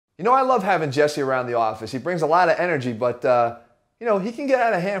You know, I love having Jesse around the office. He brings a lot of energy, but, you know, he can get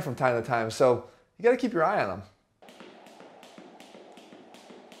out of hand from time to time, so you got to keep your eye on him.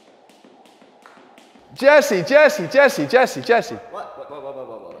 Jesse.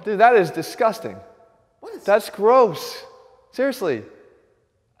 What? Dude, that is disgusting. What is That's gross. Seriously.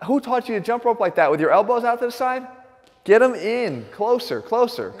 Who taught you to jump rope like that with your elbows out to the side? Get them in. Closer.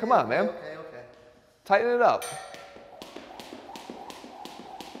 Come on, man. Okay. Tighten it up.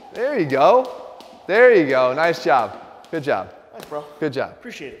 There you go. Nice job. Good job. Thanks, bro. Good job.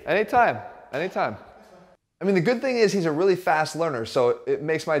 Appreciate it. Anytime. I mean, the good thing is he's a really fast learner, so it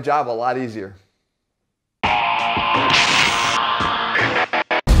makes my job a lot easier.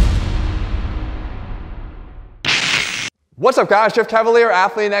 What's up, guys? Jeff Cavaliere,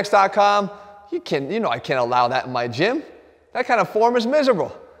 AthleanX.com. You know I can't allow that in my gym. That kind of form is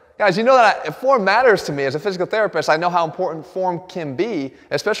miserable. Guys, you know that if form matters to me as a physical therapist, I know how important form can be,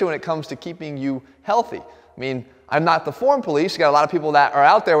 especially when it comes to keeping you healthy. I mean, I'm not the form police. You got a lot of people that are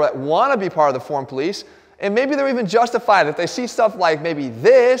out there that want to be part of the form police, and maybe they're even justified. If they see stuff like maybe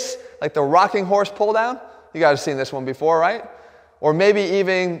this, like the rocking horse pull down, you guys have seen this one before, right? Or maybe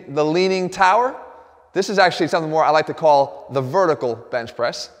even the leaning tower. This is actually something more I like to call the vertical bench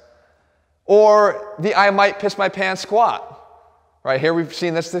press. Or the I might piss my pants squat. Right here we've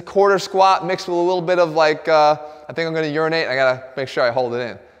seen this, the quarter squat mixed with a little bit of like, I think I'm going to urinate, I got to make sure I hold it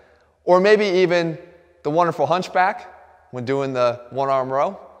in. Or maybe even the wonderful hunchback when doing the one arm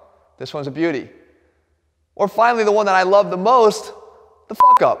row. This one's a beauty. Or finally the one that I love the most, the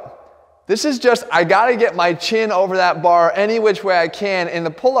fuck up. This is just, I got to get my chin over that bar any which way I can, and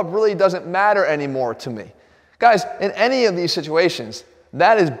the pull up really doesn't matter anymore to me. Guys, in any of these situations,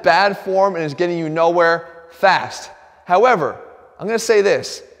 that is bad form and is getting you nowhere fast. However, I'm going to say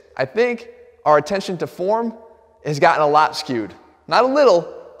this. I think our attention to form has gotten a lot skewed. Not a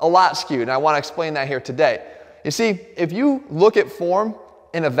little, a lot skewed. And I want to explain that here today. You see, if you look at form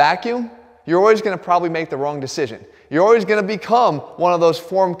in a vacuum, you're always going to probably make the wrong decision. You're always going to become one of those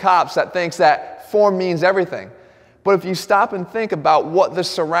form cops that thinks that form means everything. But if you stop and think about what the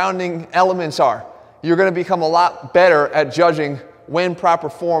surrounding elements are, you're going to become a lot better at judging when proper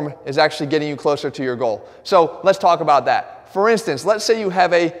form is actually getting you closer to your goal. So let's talk about that. For instance, let's say you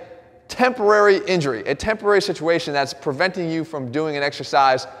have a temporary injury, a temporary situation that's preventing you from doing an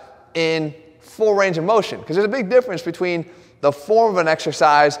exercise in full range of motion. Because there's a big difference between the form of an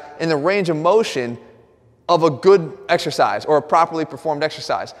exercise and the range of motion of a good exercise or a properly performed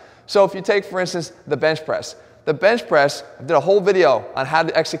exercise. So if you take, for instance, the bench press. The bench press, I did a whole video on how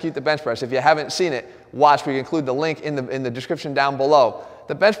to execute the bench press. If you haven't seen it, watch. We include the link in the description down below.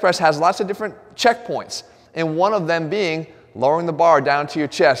 The bench press has lots of different checkpoints, and one of them being lowering the bar down to your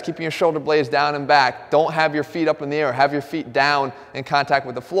chest, keeping your shoulder blades down and back. Don't have your feet up in the air. Have your feet down in contact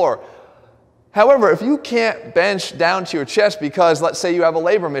with the floor. However, if you can't bench down to your chest because, let's say, you have a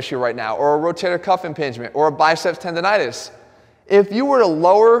labrum issue right now, or a rotator cuff impingement, or a biceps tendonitis, if you were to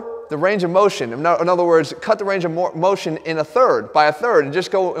lower the range of motion, in other words, cut the range of motion in by a third, and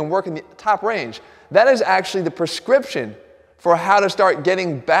just go and work in the top range, that is actually the prescription for how to start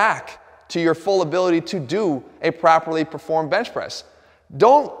getting back to your full ability to do a properly performed bench press.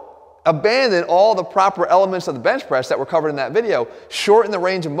 Don't abandon all the proper elements of the bench press that were covered in that video. Shorten the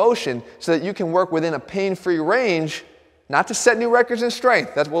range of motion so that you can work within a pain-free range, not to set new records in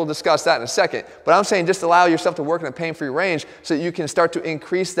strength. We'll discuss that in a second. But I'm saying just allow yourself to work in a pain-free range so that you can start to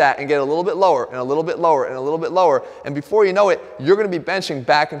increase that and get a little bit lower and a little bit lower and a little bit lower. And before you know it, you're going to be benching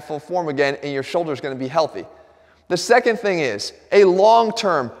back in full form again, and your shoulder's going to be healthy. The second thing is a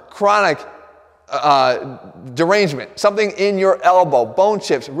long-term chronic derangement, something in your elbow, bone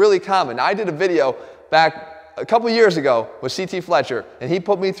chips, really common. Now, I did a video back a couple years ago with CT Fletcher, and he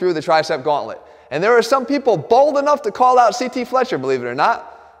put me through the tricep gauntlet. And there are some people bold enough to call out CT Fletcher, believe it or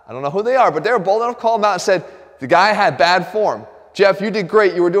not. I don't know who they are, but they were bold enough to call him out and said, the guy had bad form. Jeff, you did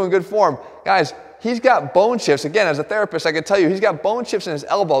great. You were doing good form. Guys, he's got bone chips. Again, as a therapist, I can tell you, he's got bone chips in his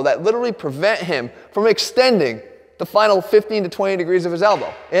elbow that literally prevent him from extending the final 15 to 20 degrees of his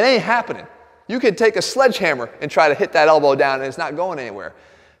elbow. It ain't happening. You could take a sledgehammer and try to hit that elbow down, and it's not going anywhere.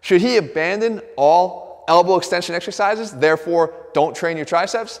 Should he abandon all elbow extension exercises, therefore don't train your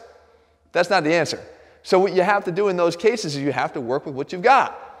triceps? That's not the answer. So what you have to do in those cases is you have to work with what you've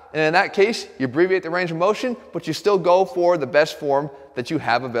got. And in that case, you abbreviate the range of motion, but you still go for the best form that you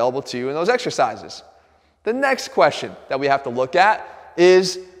have available to you in those exercises. The next question that we have to look at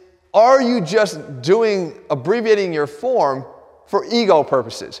is, are you just abbreviating your form for ego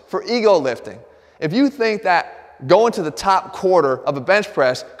purposes, for ego lifting? If you think that going to the top quarter of a bench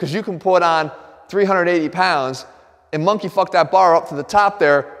press because you can put on 380 pounds and monkey fuck that bar up to the top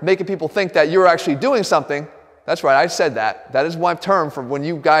there, making people think that you're actually doing something. That's right, I said that. That is my term for when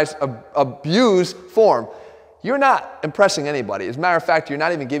you guys abuse form. You're not impressing anybody. As a matter of fact, you're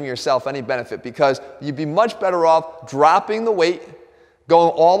not even giving yourself any benefit, because you'd be much better off dropping the weight, going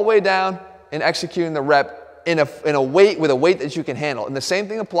all the way down, and executing the rep in a weight with a weight that you can handle. And the same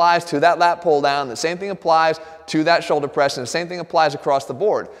thing applies to that lat pull down, the same thing applies to that shoulder press, and the same thing applies across the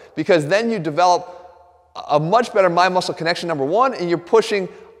board. Because then you develop a much better mind-muscle connection, number one, and you're pushing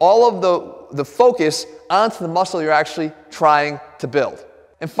all of the focus onto the muscle you're actually trying to build.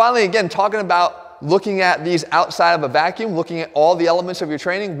 And finally, again, talking about looking at these outside of a vacuum, looking at all the elements of your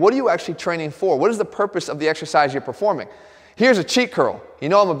training, what are you actually training for? What is the purpose of the exercise you're performing? Here's a cheat curl. You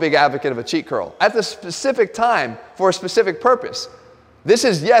know I'm a big advocate of a cheat curl. At the specific time, for a specific purpose. This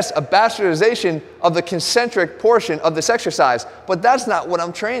is, yes, a bastardization of the concentric portion of this exercise, but that's not what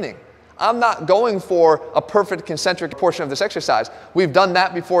I'm training. I'm not going for a perfect concentric portion of this exercise. We've done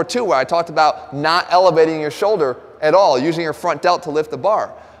that before too, where I talked about not elevating your shoulder at all, using your front delt to lift the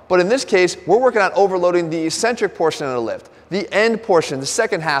bar. But in this case, we're working on overloading the eccentric portion of the lift, the end portion, the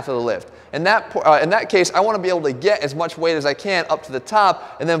second half of the lift. In that case, I want to be able to get as much weight as I can up to the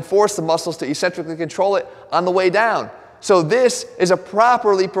top and then force the muscles to eccentrically control it on the way down. So this is a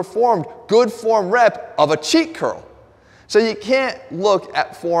properly performed, good form rep of a cheat curl. So you can't look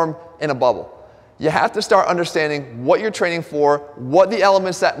at form in a bubble. You have to start understanding what you're training for, what the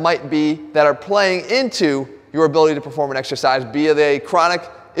elements that might be that are playing into your ability to perform an exercise, be they chronic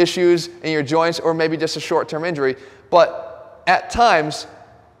issues in your joints or maybe just a short-term injury. But at times,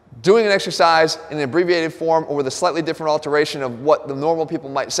 doing an exercise in an abbreviated form or with a slightly different alteration of what the normal people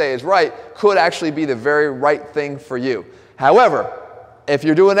might say is right could actually be the very right thing for you. However, if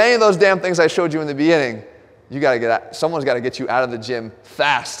you're doing any of those damn things I showed you in the beginning, someone's got to get you out of the gym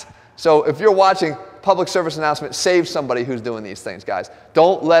fast. So if you're watching, public service announcement, save somebody who's doing these things, guys.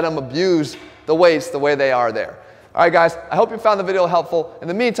 Don't let them abuse the weights the way they are there. All right, guys, I hope you found the video helpful. In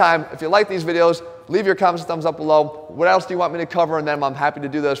the meantime, if you like these videos, leave your comments and thumbs up below. What else do you want me to cover? And then I'm happy to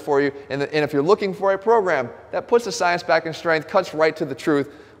do those for you. And if you're looking for a program that puts the science back in strength, cuts right to the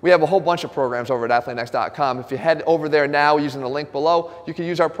truth, we have a whole bunch of programs over at AthleanX.com. If you head over there now using the link below, you can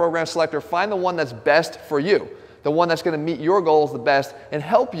use our program selector. Find the one that's best for you, the one that's going to meet your goals the best and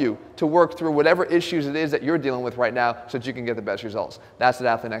help you to work through whatever issues it is that you're dealing with right now so that you can get the best results. That's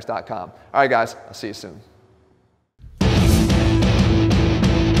at AthleanX.com. All right, guys, I'll see you soon.